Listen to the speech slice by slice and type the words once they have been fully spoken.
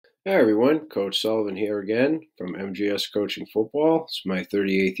Hi everyone, Coach Sullivan here again from MGS Coaching Football. It's my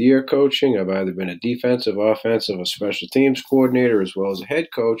 38th year coaching. I've either been a defensive, offensive, or special teams coordinator, as well as a head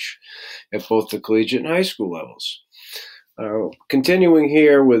coach at both the collegiate and high school levels. Continuing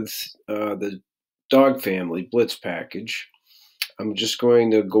here with the dog family Blitz package, I'm just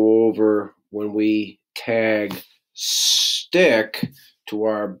going to go over when we tag stick to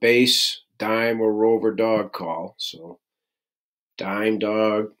our base dime or rover dog call. So dime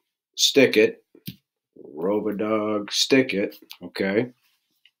dog, stick it, rover dog, stick it, okay?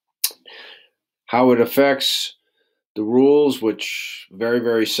 How it affects the rules, which very,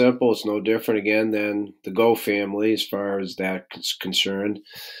 very simple. It's no different, again, than the Go family as far as that is concerned.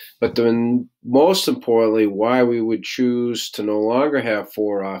 But then most importantly, why we would choose to no longer have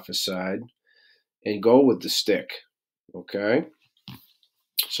four off a side and go with the stick, okay?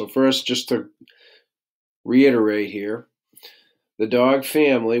 So first, just to reiterate here, the dog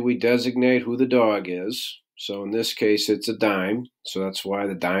family, we designate who the dog is. So in this case, it's a dime. So that's why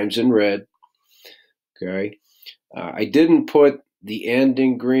the dime's in red. Okay. I didn't put the end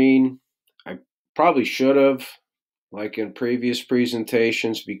in green. I probably should have, like in previous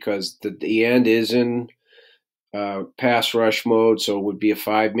presentations, because the end is in pass rush mode. So it would be a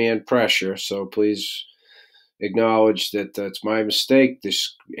five-man pressure. So please acknowledge that that's my mistake.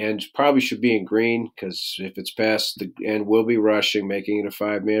 This end probably should be in green because if it's past the end, we'll be rushing, making it a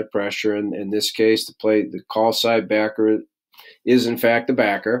five-man pressure. And in this case, the call side backer is in fact the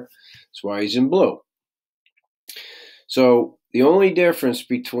backer. That's why he's in blue. So the only difference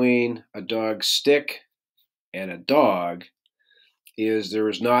between a dog stick and a dog is there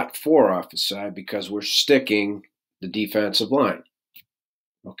is not four off the side because we're sticking the defensive line.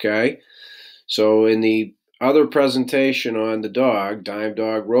 Okay, so in the other presentation on the dog, dime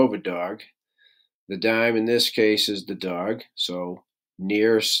dog, rover dog, the dime in this case is the dog. So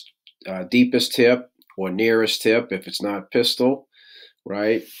nearest, deepest tip or nearest tip if it's not pistol,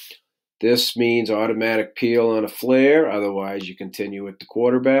 right? This means automatic peel on a flare. Otherwise, you continue with the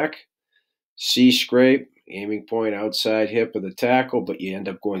quarterback. C scrape, aiming point outside hip of the tackle, but you end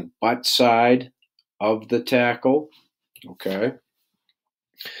up going butt side of the tackle. Okay.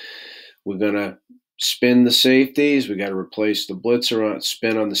 We're going to spin the safeties. We got to replace the blitzer on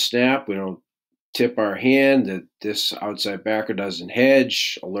spin on the snap. We don't tip our hand that this outside backer doesn't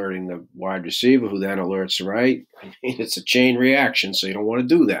hedge, alerting the wide receiver who then alerts the right. I mean, it's a chain reaction, so you don't want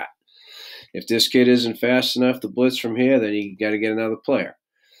to do that. If this kid isn't fast enough to blitz from here, then you got to get another player,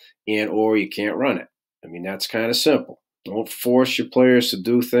 and or you can't run it. I mean, that's kind of simple. Don't force your players to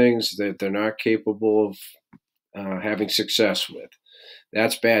do things that they're not capable of having success with.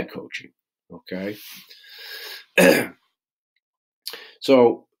 That's bad coaching, okay?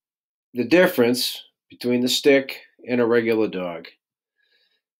 So the difference between the stick and a regular dog,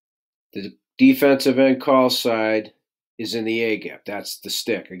 the defensive end call side is in the A gap. That's the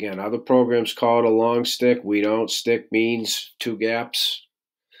stick. Again, other programs call it a long stick. We don't. Stick means two gaps.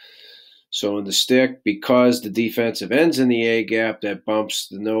 So in the stick, because the defensive end's in the A gap, that bumps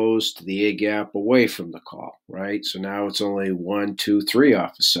the nose to the A gap away from the call, right? So now it's only 1, 2, 3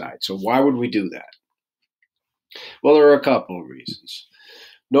 off the side. So why would we do that? Well, there are a couple of reasons.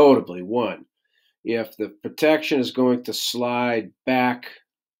 Notably, one, if the protection is going to slide back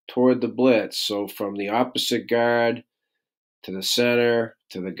toward the blitz, so from the opposite guard to the center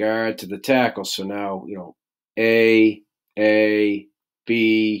to the guard to the tackle, so now, A,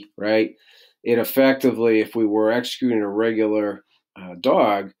 B, right? It effectively, if we were executing a regular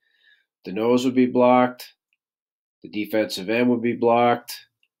dog, the nose would be blocked, the defensive end would be blocked,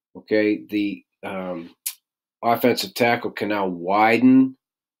 okay? The offensive tackle can now widen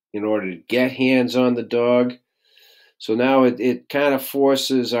in order to get hands on the dog. So now it kind of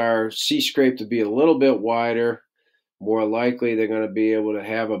forces our C-scrape to be a little bit wider. More likely they're going to be able to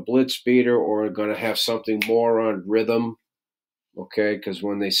have a blitz beater or going to have something more on rhythm, okay? Because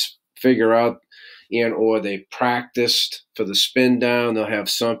when they figure out or they practiced for the spin down, they'll have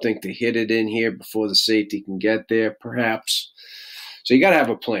something to hit it in here before the safety can get there, perhaps. So you got to have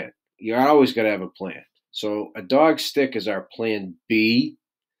a plan. You always got to have a plan. So a dog stick is our plan B,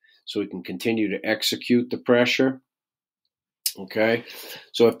 so we can continue to execute the pressure. Okay,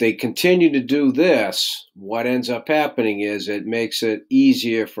 so if they continue to do this, what ends up happening is it makes it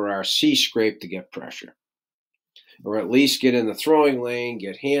easier for our C-scrape to get pressure, or at least get in the throwing lane,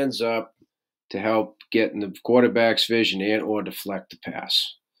 get hands up to help get in the quarterback's vision and or deflect the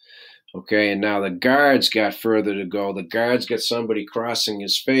pass. Okay, and now the guard's got further to go. The guard's got somebody crossing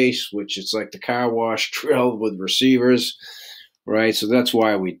his face, which is like the car wash drill with receivers, right? So that's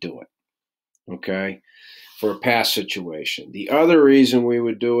why we do it. Okay. for a pass situation. The other reason we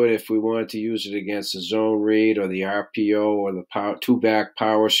would do it if we wanted to use it against the zone read or the RPO or the two-back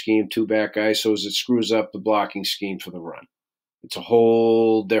power scheme, two-back ISOs, it screws up the blocking scheme for the run. It's a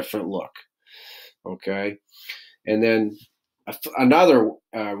whole different look, okay? And then another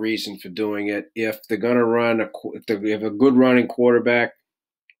reason for doing it, if they're going to run, if they have a good running quarterback,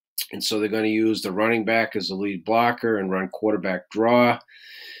 and so they're going to use the running back as the lead blocker and run quarterback draw.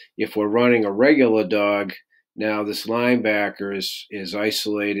 If we're running a regular dog, now this linebacker is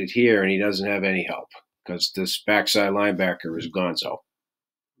isolated here, and he doesn't have any help because this backside linebacker is gonzo,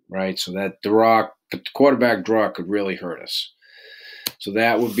 right? So that the quarterback draw could really hurt us. So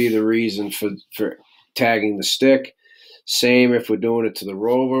that would be the reason for tagging the stick. Same if we're doing it to the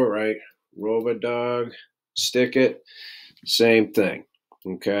rover, right? Rover dog, stick it, same thing,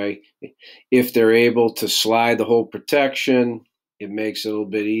 okay? If they're able to slide the whole protection, it makes it a little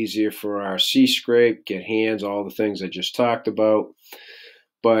bit easier for our C-scrape, get hands, all the things I just talked about.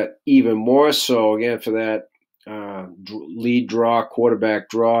 But even more so, again, for that lead draw, quarterback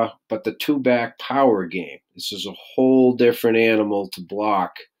draw, but the two-back power game. This is a whole different animal to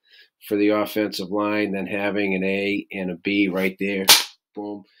block for the offensive line than having an A and a B right there.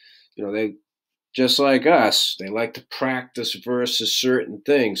 Boom. You know, they just like us, they like to practice versus certain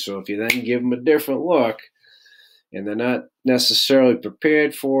things. So if you then give them a different look and they're not necessarily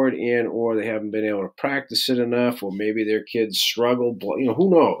prepared for it or they haven't been able to practice it enough, or maybe their kids struggle, you know, who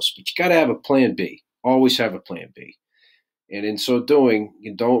knows? But you got to have a plan B. Always have a plan B. And in so doing,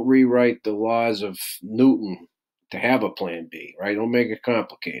 you don't rewrite the laws of Newton to have a plan B, right? Don't make it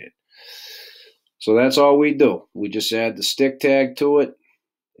complicated. So that's all we do. We just add the stick tag to it.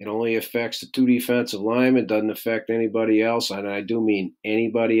 It only affects the two defensive linemen, doesn't affect anybody else, and I do mean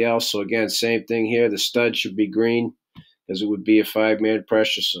anybody else. So again, same thing here. The stud should be green because it would be a 5-man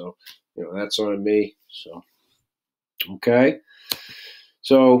pressure. So, you know, that's on me. So, okay.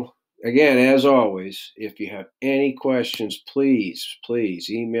 So again, as always, if you have any questions, please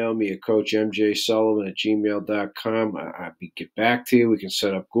email me at coachmjsullivan@gmail.com. I'll get back to you. We can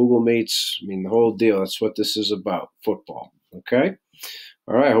set up Google Meets. I mean, the whole deal. That's what this is about, football. Okay?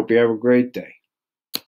 All right. I hope you have a great day.